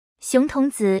熊童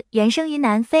子原生于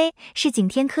南非，是景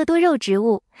天科多肉植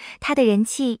物，它的人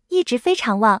气一直非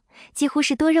常旺，几乎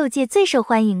是多肉界最受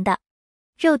欢迎的。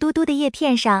肉嘟嘟的叶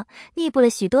片上密布了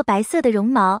许多白色的绒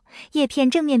毛，叶片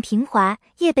正面平滑，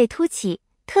叶背凸起，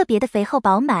特别的肥厚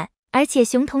饱满。而且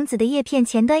熊童子的叶片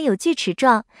前端有锯齿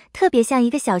状，特别像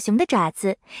一个小熊的爪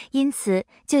子，因此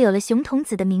就有了熊童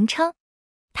子的名称。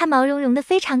它毛茸茸的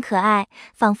非常可爱，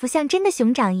仿佛像真的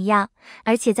熊掌一样，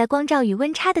而且在光照与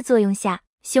温差的作用下，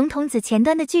熊童子前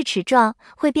端的锯齿状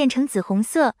会变成紫红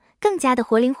色，更加的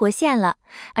活灵活现了。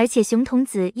而且熊童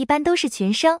子一般都是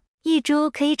群生，一株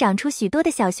可以长出许多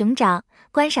的小熊掌，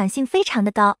观赏性非常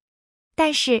的高。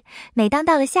但是每当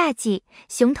到了夏季，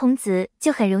熊童子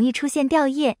就很容易出现掉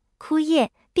叶、枯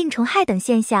叶、病虫害等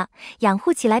现象，养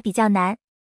护起来比较难。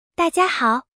大家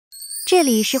好，这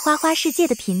里是花花世界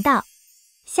的频道。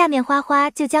下面花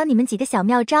花就教你们几个小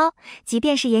妙招，即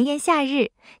便是炎炎夏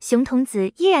日，熊童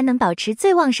子依然能保持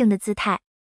最旺盛的姿态。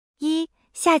1.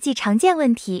 夏季常见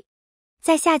问题。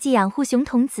在夏季养护熊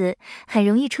童子，很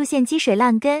容易出现积水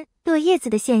烂根、落叶子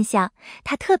的现象，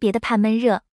它特别的怕闷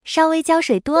热，稍微浇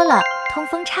水多了，通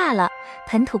风差了，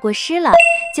盆土过湿了，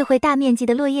就会大面积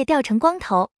的落叶掉成光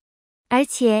头。而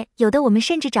且有的我们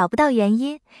甚至找不到原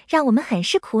因，让我们很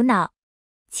是苦恼。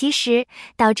其实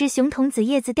导致熊童子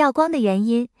叶子掉光的原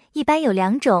因一般有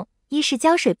2种，一是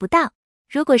浇水不当，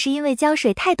如果是因为浇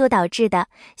水太多导致的，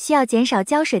需要减少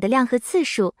浇水的量和次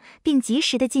数，并及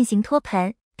时的进行脱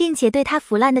盆，并且对它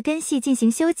腐烂的根系进行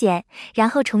修剪，然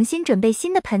后重新准备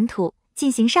新的盆土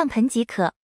进行上盆即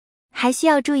可。还需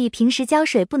要注意平时浇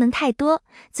水不能太多，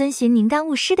遵循宁干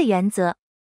勿湿的原则。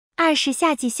2是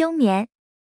夏季休眠。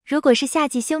如果是夏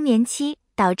季休眠期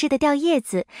导致的掉叶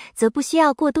子，则不需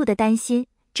要过度的担心，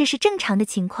这是正常的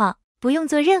情况，不用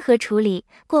做任何处理，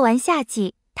过完夏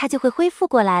季它就会恢复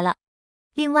过来了。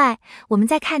另外，我们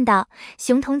在看到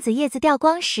熊童子叶子掉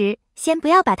光时，先不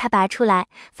要把它拔出来，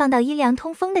放到阴凉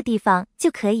通风的地方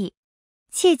就可以。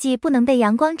切记不能被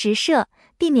阳光直射，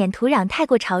避免土壤太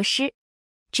过潮湿。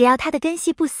只要它的根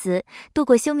系不死，度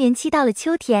过休眠期，到了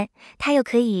秋天，它又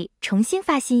可以重新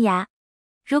发新芽。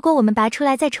如果我们拔出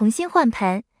来再重新换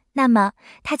盆，那么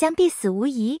它将必死无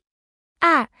疑。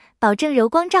2. 保证柔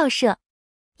光照射。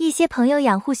一些朋友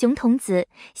养护熊童子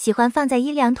喜欢放在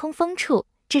阴凉通风处，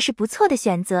这是不错的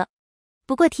选择。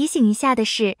不过提醒一下的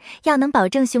是，要能保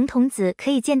证熊童子可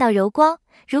以见到柔光，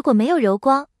如果没有柔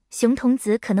光，熊童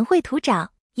子可能会徒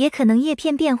长，也可能叶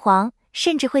片变黄，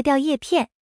甚至会掉叶片。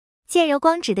见柔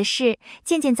光指的是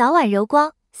见早晚柔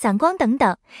光、散光等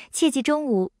等，切记中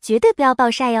午绝对不要暴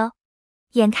晒哦。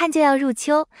眼看就要入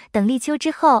秋，等立秋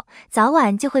之后，早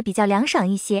晚就会比较凉爽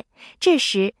一些，这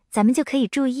时咱们就可以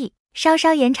注意稍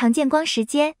稍延长见光时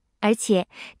间，而且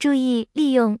注意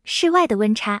利用室外的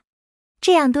温差，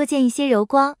这样多见一些柔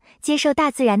光，接受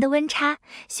大自然的温差，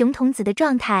熊童子的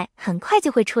状态很快就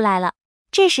会出来了。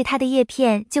这时它的叶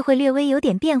片就会略微有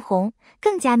点变红，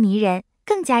更加迷人，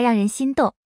更加让人心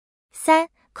动。3.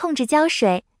 控制浇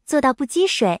水，做到不积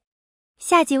水。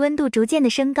夏季温度逐渐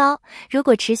的升高，如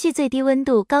果持续最低温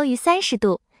度高于30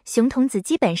度，熊童子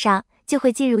基本上就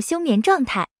会进入休眠状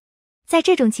态。在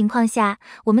这种情况下，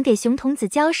我们给熊童子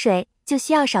浇水就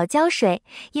需要少浇水，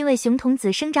因为熊童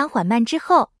子生长缓慢之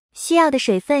后，需要的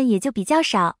水分也就比较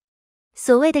少。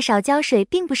所谓的少浇水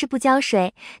并不是不浇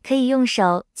水，可以用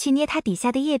手去捏它底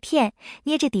下的叶片，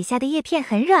捏着底下的叶片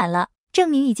很软了，证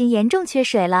明已经严重缺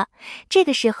水了，这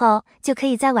个时候就可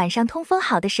以在晚上通风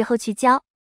好的时候去浇。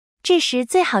这时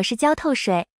最好是浇透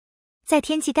水，在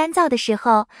天气干燥的时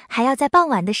候，还要在傍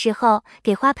晚的时候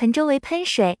给花盆周围喷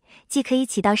水，既可以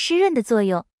起到湿润的作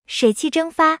用，水汽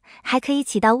蒸发，还可以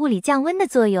起到物理降温的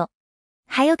作用。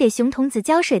还有给熊童子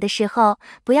浇水的时候，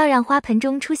不要让花盆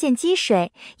中出现积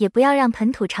水，也不要让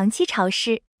盆土长期潮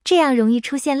湿，这样容易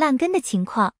出现烂根的情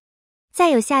况。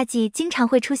再有夏季经常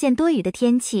会出现多雨的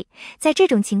天气，在这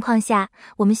种情况下，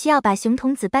我们需要把熊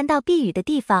童子搬到避雨的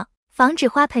地方，防止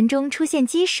花盆中出现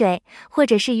积水，或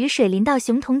者是雨水淋到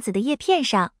熊童子的叶片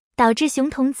上，导致熊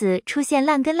童子出现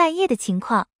烂根烂叶的情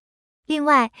况。另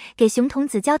外，给熊童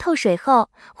子浇透水后，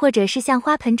或者是向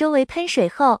花盆周围喷水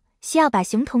后，需要把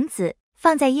熊童子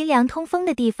放在阴凉通风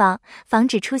的地方，防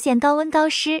止出现高温高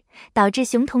湿，导致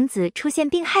熊童子出现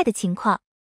病害的情况。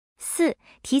4.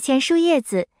 提前疏叶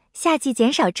子，夏季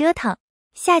减少折腾。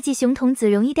夏季熊童子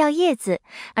容易掉叶子，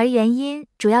而原因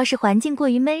主要是环境过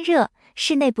于闷热，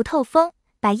室内不透风，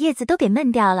把叶子都给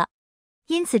闷掉了。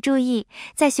因此注意，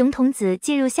在熊童子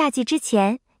进入夏季之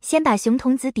前，先把熊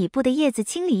童子底部的叶子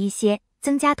清理一些，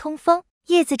增加通风。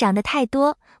叶子长得太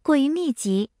多，过于密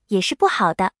集也是不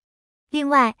好的。另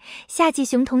外，夏季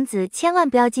熊童子千万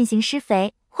不要进行施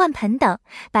肥、换盆等，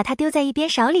把它丢在一边，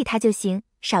少理它就行，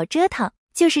少折腾，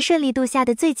就是顺利度夏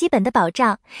的最基本的保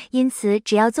障，因此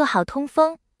只要做好通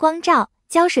风、光照、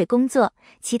浇水工作，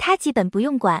其他基本不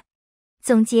用管。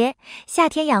总结，夏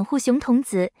天养护熊童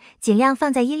子，尽量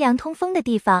放在阴凉通风的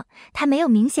地方，它没有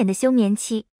明显的休眠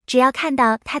期，只要看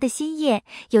到它的新叶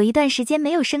有一段时间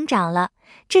没有生长了，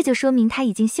这就说明它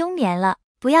已经休眠了。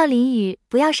不要淋雨，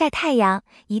不要晒太阳，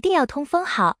一定要通风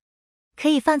好。可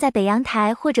以放在北阳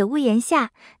台或者屋檐下，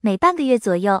每半个月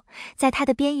左右，在它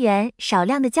的边缘少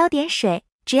量的浇点水，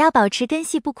只要保持根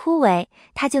系不枯萎，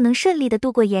它就能顺利的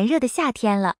度过炎热的夏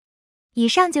天了。以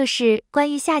上就是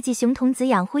关于夏季熊童子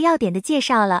养护要点的介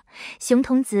绍了。熊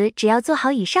童子只要做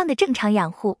好以上的正常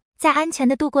养护，在安全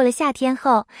的度过了夏天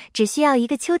后，只需要一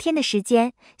个秋天的时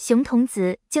间，熊童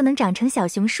子就能长成小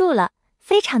熊树了，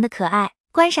非常的可爱，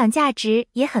观赏价值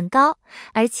也很高。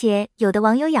而且有的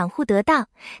网友养护得当，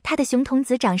它的熊童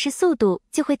子长势速度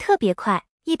就会特别快，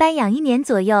一般养1年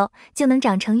左右就能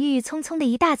长成郁郁葱葱的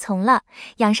一大丛了，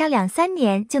养上2-3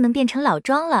年就能变成老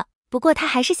桩了。不过它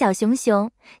还是小熊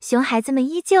熊，熊孩子们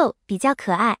依旧比较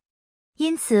可爱，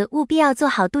因此务必要做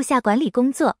好度夏管理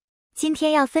工作。今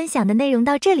天要分享的内容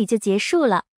到这里就结束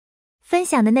了。分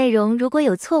享的内容如果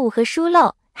有错误和疏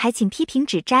漏，还请批评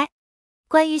指摘。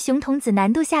关于熊童子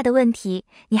难度夏的问题，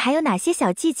你还有哪些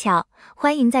小技巧？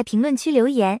欢迎在评论区留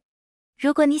言。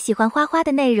如果你喜欢花花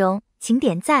的内容，请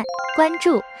点赞、关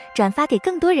注、转发给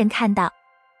更多人看到。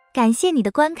感谢你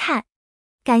的观看，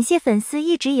感谢粉丝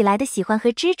一直以来的喜欢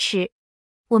和支持。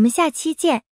我们下期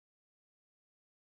见。